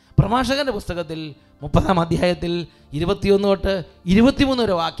ജാഗരൂകരായിരിക്കണം. പ്രഭാഷകൻ്റെ പുസ്തകത്തിൽ 30-ാം അധ്യായത്തിൽ 21 തൊട്ട് 23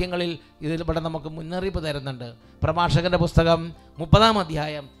 വരെ വാക്യങ്ങളിൽ ഇതിൽപ്പെടെ നമുക്ക് മുന്നറിയിപ്പ് തരുന്നുണ്ട്. പ്രഭാഷകൻ്റെ പുസ്തകം 30-ാം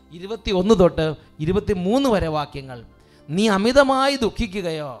അധ്യായം 21 തൊട്ട് 23 വരെ വാക്യങ്ങൾ. നീ അമിതമായി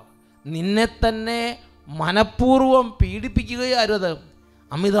ദുഃഖിക്കുകയോ നിന്നെ തന്നെ മനഃപൂർവ്വം പീഡിപ്പിക്കുകയോ അരുത്.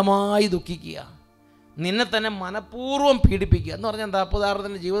 അമിതമായി ദുഃഖിക്കുക, നിന്നെ തന്നെ മനഃപൂർവ്വം പീഡിപ്പിക്കുക എന്ന് പറഞ്ഞാൽ എന്താ?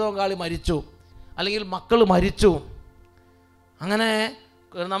 ഉദാഹരണത്തിന് ജീവിത പങ്കാളി മരിച്ചു, അല്ലെങ്കിൽ മക്കൾ മരിച്ചു, അങ്ങനെ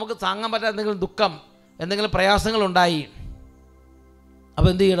നമുക്ക് താങ്ങാൻ പറ്റാത്ത എന്തെങ്കിലും ദുഃഖം, എന്തെങ്കിലും പ്രയാസങ്ങളുണ്ടായി. അപ്പോൾ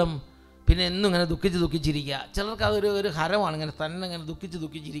എന്ത് ചെയ്യണം? പിന്നെ എന്നും ഇങ്ങനെ ദുഃഖിച്ചിരിക്കുക. ചിലർക്ക് അതൊരു ഹരമാണ്, ഇങ്ങനെ തന്നെ ഇങ്ങനെ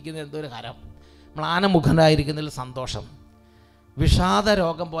ദുഃഖിച്ചിരിക്കുന്ന എന്തോ ഒരു ഹരം. മ്ലാനമുഖനായിരിക്കുന്നതിൽ സന്തോഷം. വിഷാദ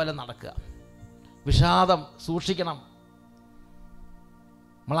രോഗം പോലെ നടക്കുക. വിഷാദം സൂക്ഷിക്കണം.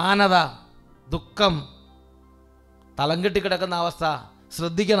 മ്ലാനത, ദുഃഖം, തളം കെട്ടിക്കിടക്കുന്ന അവസ്ഥ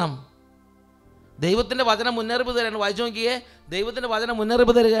ശ്രദ്ധിക്കണം. ദൈവത്തിൻ്റെ വചനം മുന്നറിയിപ്പ് തരാണ്. വായിച്ചു നോക്കിയേ, ദൈവത്തിൻ്റെ വചനം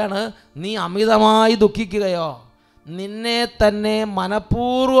മുന്നറിയിപ്പ് തരികയാണ്, നീ അമിതമായി ദുഃഖിക്കുകയോ നിന്നെ തന്നെ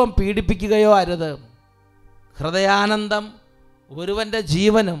മനഃപൂർവ്വം പീഡിപ്പിക്കുകയോ അരുത്. ഹൃദയാനന്ദം ഒരുവൻ്റെ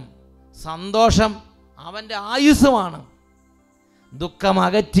ജീവനും സന്തോഷം അവൻ്റെ ആയുസ്സുമാണ്. ദുഃഖം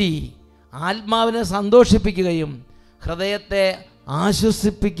അകറ്റി ആത്മാവിനെ സന്തോഷിപ്പിക്കുകയും ഹൃദയത്തെ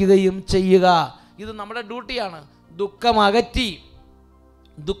ആശ്വസിപ്പിക്കുകയും ചെയ്യുക. ഇത് നമ്മുടെ ഡ്യൂട്ടിയാണ്. ദുഃഖം അകറ്റി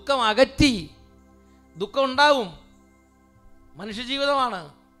ദുഃഖം ഉണ്ടാവും. മനുഷ്യജീവിതമാണ്,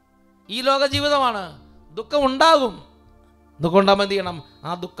 ഈ ലോക ജീവിതമാണ്. ദുഃഖം ഉണ്ടാകും. ദുഃഖം ഉണ്ടാകുമ്പോൾ എന്ത് ചെയ്യണം? ആ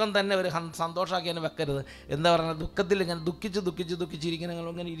ദുഃഖം തന്നെ ഒരു സന്തോഷമാക്കി തന്നെ വെക്കരുത്. എന്താ പറയുക? ദുഃഖത്തിൽ ഇങ്ങനെ ദുഃഖിച്ചിരിക്കുന്ന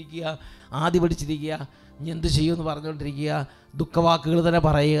ഇങ്ങനെ ഇരിക്കുക, ആദ്യ പിടിച്ചിരിക്കുക, ഇനി എന്ത് ചെയ്യുമെന്ന് പറഞ്ഞുകൊണ്ടിരിക്കുക, ദുഃഖവാക്കുകൾ തന്നെ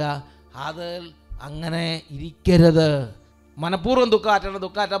പറയുക. അത് അങ്ങനെ ഇരിക്കരുത്. മനഃപൂർവ്വം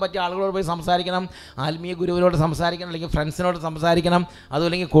ദുഃഖാറ്റാൻ പറ്റിയ ആളുകളോട് പോയി സംസാരിക്കണം. ആത്മീയ ഗുരുവിനോട് സംസാരിക്കണം, അല്ലെങ്കിൽ ഫ്രണ്ട്സിനോട് സംസാരിക്കണം,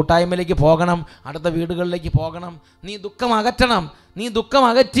 അതുമല്ലെങ്കിൽ കൂട്ടായ്മയിലേക്ക് പോകണം, അടുത്ത വീടുകളിലേക്ക് പോകണം. നീ ദുഃഖം അകറ്റണം. നീ ദുഃഖം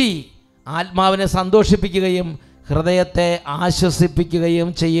അകറ്റി ആത്മാവിനെ സന്തോഷിപ്പിക്കുകയും ഹൃദയത്തെ ആശ്വസിപ്പിക്കുകയും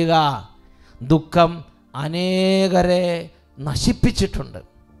ചെയ്യുക. ദുഃഖം അനേകരെ നശിപ്പിച്ചിട്ടുണ്ട്.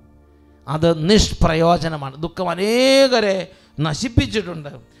 അത് നിഷ്പ്രയോജനമാണ്. ദുഃഖം അനേകരെ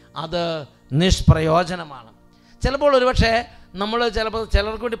നശിപ്പിച്ചിട്ടുണ്ട്. അത് നിഷ്പ്രയോജനമാണ്. ചിലപ്പോൾ ഒരുപക്ഷെ നമ്മൾ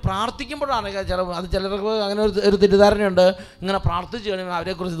ചിലർക്ക് വേണ്ടി പ്രാർത്ഥിക്കുമ്പോഴാണ് ചിലർക്ക് അങ്ങനെ ഒരു തെറ്റിദ്ധാരണയുണ്ട്, ഇങ്ങനെ പ്രാർത്ഥിച്ചു കഴിയുമ്പോൾ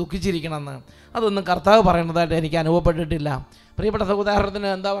അവരെക്കുറിച്ച് ദുഃഖിച്ചിരിക്കണമെന്ന്. അതൊന്നും കർത്താവ് പറയുന്നതായിട്ട് എനിക്ക് അനുഭവപ്പെട്ടിട്ടില്ല. പ്രിയപ്പെട്ട ഉദാഹരണത്തിന്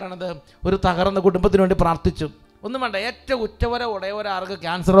എന്താ പറയണത്? ഒരു തകർന്ന കുടുംബത്തിന് വേണ്ടി പ്രാർത്ഥിച്ചു. ഒന്നും വേണ്ട, ഏറ്റവും ഉറ്റവരോ ഉടയവരോ ആർക്ക്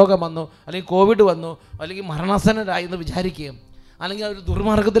ക്യാൻസർ രോഗം വന്നു, അല്ലെങ്കിൽ കോവിഡ് വന്നു, അല്ലെങ്കിൽ മരണാസന്നരായി എന്ന് വിചാരിക്കുകയും, അല്ലെങ്കിൽ ഒരു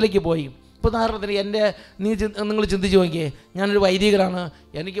ദുർമാർഗത്തിലേക്ക് പോയി. ഇപ്പോൾ ഉദാഹരണത്തിന് നിങ്ങൾ ചിന്തിച്ച് നോക്കിയേ, ഞാനൊരു വൈദികനാണ്,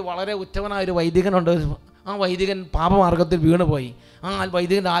 എനിക്ക് വളരെ ഉറ്റവനായൊരു വൈദികനുണ്ട്. ആ വൈദികൻ പാപമാർഗത്തിൽ വീണുപോയി, ആ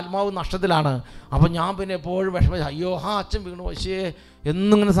വൈദികൻ്റെ ആത്മാവ് നഷ്ടത്തിലാണ്. അപ്പം ഞാൻ പിന്നെ എപ്പോഴും വിഷമിച്ച്, അയ്യോ അച്ഛൻ വീണു പക്ഷേ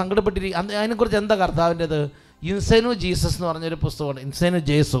എന്നിങ്ങനെ സങ്കടപ്പെട്ടിരിക്കും. അതിനെക്കുറിച്ച് എന്താ കർത്താവിൻ്റെത്? ഇൻസൈനു ജീസസ് എന്ന് പറഞ്ഞൊരു പുസ്തകമുണ്ട്, ഇൻസൈനു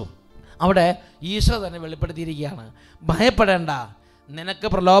ജേസു. അവിടെ ഈശോ തന്നെ വെളിപ്പെടുത്തിയിരിക്കുകയാണ്, ഭയപ്പെടേണ്ട, നിനക്ക്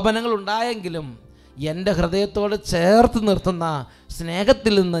പ്രലോഭനങ്ങൾ ഉണ്ടായെങ്കിലും എൻ്റെ ഹൃദയത്തോട് ചേർത്ത് നിർത്തുന്ന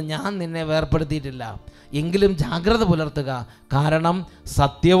സ്നേഹത്തിൽ നിന്ന് ഞാൻ നിന്നെ വേർപ്പെടുത്തിയിട്ടില്ല. എങ്കിലും ജാഗ്രത പുലർത്തുക, കാരണം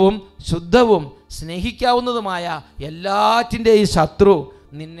സത്യവും ശുദ്ധവും സ്നേഹിക്കാവുന്നതുമായ എല്ലാറ്റിൻ്റെയും ശത്രു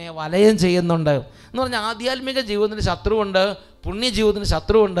നിന്നെ വലയം ചെയ്യുന്നുണ്ട് എന്ന് പറഞ്ഞാൽ, ആധ്യാത്മിക ജീവിതത്തിന് ശത്രുവുണ്ട്, പുണ്യജീവിതത്തിന്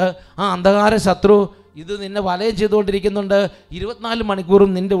ശത്രുവുണ്ട്. ആ അന്ധകാര ശത്രു ഇത് നിന്നെ വലയം ചെയ്തുകൊണ്ടിരിക്കുന്നുണ്ട്. 24 മണിക്കൂറും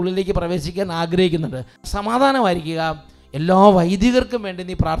നിൻ്റെ ഉള്ളിലേക്ക് പ്രവേശിക്കാൻ ആഗ്രഹിക്കുന്നുണ്ട്. സമാധാനമായിരിക്കുക. എല്ലാ വൈദികർക്കും വേണ്ടി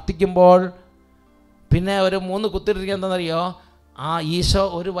നീ പ്രാർത്ഥിക്കുമ്പോൾ പിന്നെ ഒരു 3 കുത്തിരിക്കുക എന്താണെന്നറിയോ? ആ ഈശോ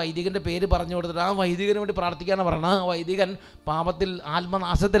ഒരു വൈദികൻ്റെ പേര് പറഞ്ഞു കൊടുത്തിട്ട് ആ വൈദികന് വേണ്ടി പ്രാർത്ഥിക്കാനാണ് പറയണത്. ആ വൈദികൻ പാപത്തിൽ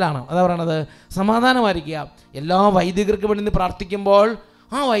ആത്മനാശത്തിലാണ്. അതാ പറയണത്. സമാധാനമായിരിക്കുക. എല്ലാ വൈദികർക്കും വേണ്ടി നീ പ്രാർത്ഥിക്കുമ്പോൾ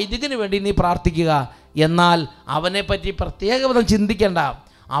ആ വൈദികന് വേണ്ടി നീ പ്രാർത്ഥിക്കുക. എന്നാൽ അവനെപ്പറ്റി പ്രത്യേകവിധം ചിന്തിക്കേണ്ട.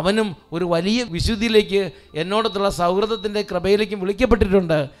 അവനും ഒരു വലിയ വിശുദ്ധിയിലേക്ക്, എന്നോടത്തുള്ള സൗഹൃദത്തിൻ്റെ കൃപയിലേക്കും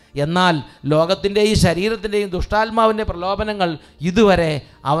വിളിക്കപ്പെട്ടിട്ടുണ്ട്. എന്നാൽ ലോകത്തിൻ്റെയും ശരീരത്തിൻ്റെയും ദുഷ്ടാത്മാവിൻ്റെ പ്രലോഭനങ്ങൾ ഇതുവരെ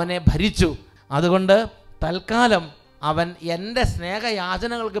അവനെ ഭരിച്ചു. അതുകൊണ്ട് തൽക്കാലം അവൻ എൻ്റെ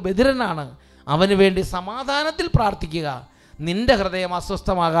സ്നേഹയാചനകൾക്ക് ബധിരനാണ്. അവന് വേണ്ടി സമാധാനത്തിൽ പ്രാർത്ഥിക്കുക. നിൻ്റെ ഹൃദയം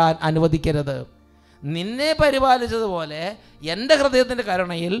അസ്വസ്ഥമാകാൻ അനുവദിക്കരുത്. നിന്നെ പരിപാലിച്ചതുപോലെ എൻ്റെ ഹൃദയത്തിൻ്റെ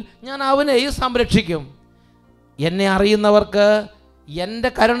കരുണയിൽ ഞാൻ അവനെയും സംരക്ഷിക്കും. എന്നെ അറിയുന്നവർക്ക് എൻ്റെ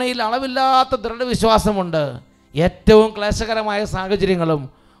കരുണയിൽ അളവില്ലാത്ത ദൃഢവിശ്വാസമുണ്ട്. ഏറ്റവും ക്ലേശകരമായ സാഹചര്യങ്ങളും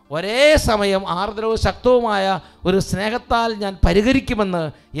ഒരേ സമയം ആർദ്രവും ശക്തവുമായ ഒരു സ്നേഹത്താൽ ഞാൻ പരിഹരിക്കുമെന്ന്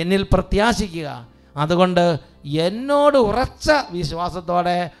എന്നിൽ പ്രത്യാശിക്കുക. അതുകൊണ്ട് എന്നോട് ഉറച്ച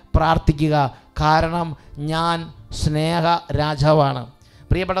വിശ്വാസത്തോടെ പ്രാർത്ഥിക്കുക, കാരണം ഞാൻ സ്നേഹ രാജാവാണ്.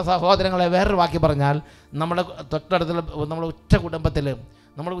 പ്രിയപ്പെട്ട സഹോദരങ്ങളെ, വേറൊരു വാക്കി പറഞ്ഞാൽ, നമ്മുടെ തൊട്ടടുത്തുള്ള നമ്മുടെ ഉറ്റ കുടുംബത്തിൽ,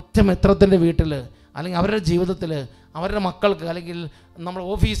 നമ്മുടെ ഉറ്റ മിത്രത്തിൻ്റെ വീട്ടിൽ, അല്ലെങ്കിൽ അവരുടെ ജീവിതത്തിൽ, അവരുടെ മക്കൾക്ക്, അല്ലെങ്കിൽ നമ്മുടെ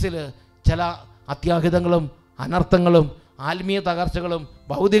ഓഫീസിൽ ചില അത്യാഹിതങ്ങളും അനർത്ഥങ്ങളും ആത്മീയ തകർച്ചകളും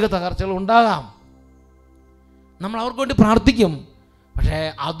ഭൗതിക തകർച്ചകളും ഉണ്ടാകാം. നമ്മൾ അവർക്ക് വേണ്ടി പ്രാർത്ഥിക്കും. പക്ഷേ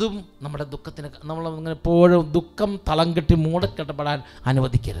അതും നമ്മുടെ ദുഃഖത്തിന്, നമ്മൾ എപ്പോഴും ദുഃഖം തളം കെട്ടി മൂടക്കെട്ടപ്പെടാൻ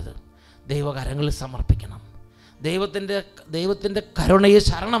അനുവദിക്കരുത്. ദൈവകരങ്ങളിൽ സമർപ്പിക്കണം. ദൈവത്തിൻ്റെ കരുണയെ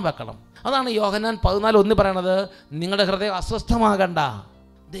ശരണം വെക്കണം. അതാണ് യോഹന്നാൻ 14:1 പറയണത്, നിങ്ങളുടെ ഹൃദയം അസ്വസ്ഥമാകണ്ട,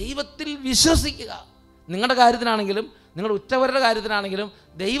 ദൈവത്തിൽ വിശ്വസിക്കുക. നിങ്ങളുടെ കാര്യത്തിനാണെങ്കിലും നിങ്ങളുടെ ഉറ്റവരുടെ കാര്യത്തിനാണെങ്കിലും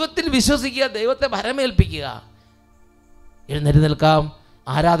ദൈവത്തിൽ വിശ്വസിക്കുക, ദൈവത്തെ ഭരമേൽപ്പിക്കുക. എഴുന്നേറ്റ് നിൽക്കാം.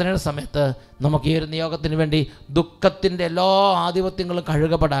 ആരാധനയുടെ സമയത്ത് നമുക്ക് ഈ ഒരു നിയോഗത്തിന് വേണ്ടി ദുഃഖത്തിൻ്റെ എല്ലാ ആധിപത്യങ്ങളും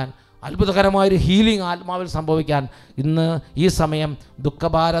കഴുകപ്പെടാൻ, അത്ഭുതകരമായൊരു ഹീലിംഗ് ആത്മാവിൽ സംഭവിക്കാൻ ഇന്ന് ഈ സമയം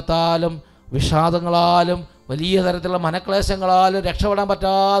ദുഃഖഭാരത്താലും വിഷാദങ്ങളാലും വലിയ തരത്തിലുള്ള മനക്ലേശങ്ങളാലും രക്ഷപ്പെടാൻ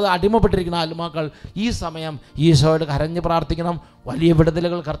പറ്റാതെ അടിമപ്പെട്ടിരിക്കുന്ന ആത്മാക്കൾ ഈ സമയം ഈശോയോട് കരഞ്ഞ് പ്രാർത്ഥിക്കണം. വലിയ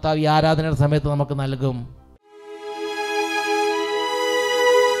വിടുതലുകൾ കർത്താവ് ഈ ആരാധനയുടെ സമയത്ത് നമുക്ക് നൽകും.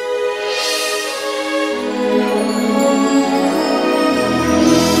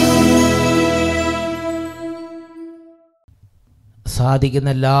 സാധിക്കുന്ന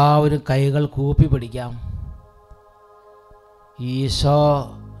എല്ലാവരും കൈകൾ കൂപ്പി പിടിക്കാം. ഈശോ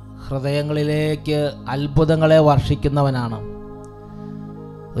ഹൃദയങ്ങളിലേക്ക് അത്ഭുതങ്ങളെ വർഷിക്കുന്നവനാണ്.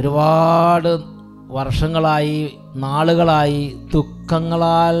 ഒരുപാട് വർഷങ്ങളായി, നാളുകളായി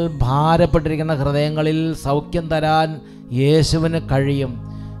ദുഃഖങ്ങളാൽ ഭാരപ്പെട്ടിരിക്കുന്ന ഹൃദയങ്ങളിൽ സൗഖ്യം തരാൻ യേശുവിന് കഴിയും.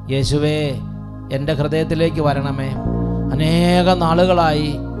 യേശുവേ, എൻ്റെ ഹൃദയത്തിലേക്ക് വരണമേ. അനേക നാളുകളായി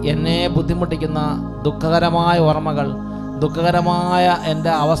എന്നെ ബുദ്ധിമുട്ടിക്കുന്ന ദുഃഖകരമായ ഓർമ്മകൾ, ദുഃഖകരമായ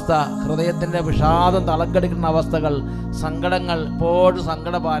എൻ്റെ അവസ്ഥ, ഹൃദയത്തിൻ്റെ വിഷാദം തളങ്കടിക്കുന്ന അവസ്ഥകൾ, സങ്കടങ്ങൾ, എപ്പോഴും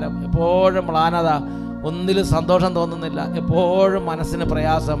സങ്കടഭാരം, എപ്പോഴും മ്ലാനത, ഒന്നിലും സന്തോഷം തോന്നുന്നില്ല, എപ്പോഴും മനസ്സിന്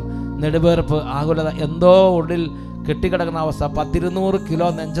പ്രയാസം, നെടുവേർപ്പ്, ആകുലത, എന്തോ ഉള്ളിൽ കെട്ടിക്കിടക്കുന്ന അവസ്ഥ, 100-200 കിലോ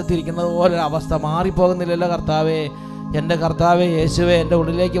നെഞ്ചത്തിരിക്കുന്നത് പോലെ അവസ്ഥ മാറിപ്പോകുന്നില്ലല്ലോ കർത്താവേ. എൻ്റെ കർത്താവേ യേശുവേ, എൻ്റെ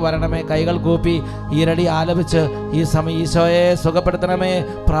ഉള്ളിലേക്ക് വരണമേ. കൈകൾ കൂപ്പി ഈരടി ആലപിച്ച് ഈ സമയം ഈശോയെ സുഖപ്പെടുത്തണമേ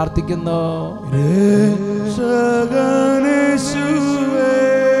പ്രാർത്ഥിക്കുന്നു.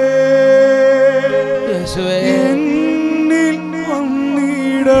 യേശുവേ, എന്നിൽ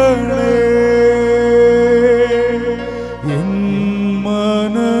വന്നിടണേ, എൻ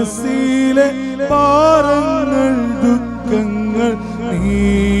മനസ്സിലെ ഭാരങ്ങൾ ദുഃഖങ്ങൾ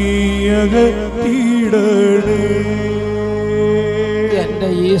നീയകറ്റിടണേ. എൻ്റെ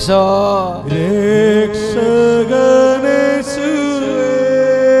ഈശോ രക്ഷകനേശുവേ,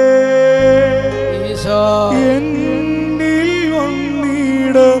 ഈശോ എൻ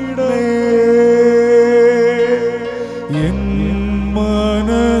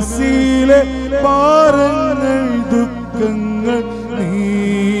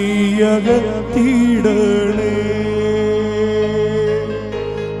അകറ്റിടണേ.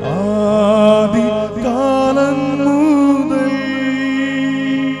 ആദികാലം മുതൽ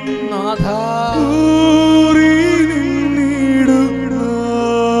ഊറി നിന്നിടുന്ന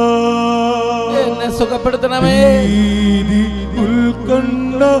എന്നെ സുഖപ്പെടുത്തണമേ. ഭീതി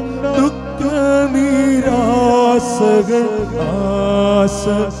ഉൾക്കൊണ്ട ദുഃഖനിരാസകൾ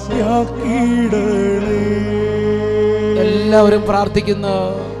ആശയാക്കിടണേ. എല്ലാവരും പ്രാർത്ഥിക്കുന്നു.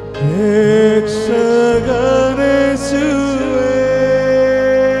 രക്ഷകനേശുവേ,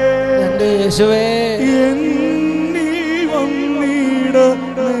 എന്റെ യേശുവേ, എന്നിൽ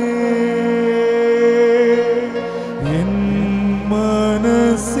വന്നിടണേ. എൻ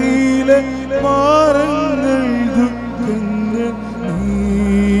മനസ്സിലെ ഭാരങ്ങൾ ദുഃഖങ്ങൾ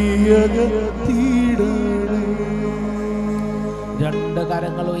നീയകറ്റിടണേ. രണ്ട്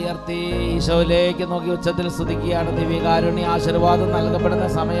കരങ്ങൾ ഉയർത്തി ഈശോയിലേക്ക് നോക്കി ഉച്ചത്തിൽ സ്തുതിക്കുകയാണ്. ദിവ്യകാരുണ്യ ആശീർവാദം നൽകപ്പെടുന്ന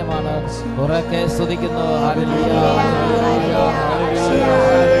സമയമാണ്. ഉറക്കെ സ്തുതിക്കുന്നു. Hallelujah, hallelujah,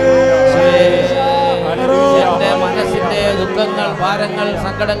 hallelujah. എന്റെ മനസ്സിന്റെ ദുഃഖങ്ങൾ, ഭാരങ്ങൾ,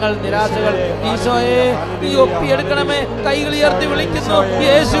 സങ്കടങ്ങൾ, നിരാശകൾ ഈശോയെ നീ ഒപ്പിയെടുക്കണമേ. കൈകൾ ഉയർത്തി വിളിക്കുന്നു.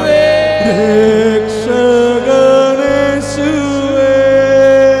 യേശുവേ, രക്ഷകനേശുവേ,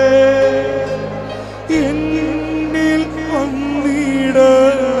 എന്നിൽ വന്നിടണേ.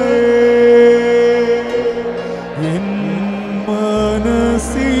 എൻ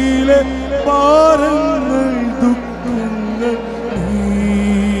മനസ്സിലെ ഭാരങ്ങൾ ദുഃഖങ്ങൾ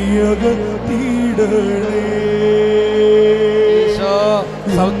നീയകറ്റിടണേ. ഈശോ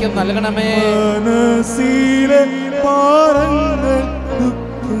സൗഖ്യം നൽകണമേ. മനസ്സിലെ ഭാരങ്ങൾ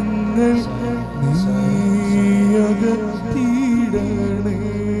ദുഃഖങ്ങൾ നീയകറ്റിടണേ.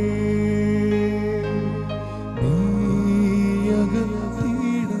 നീയകറ്റിടണേ.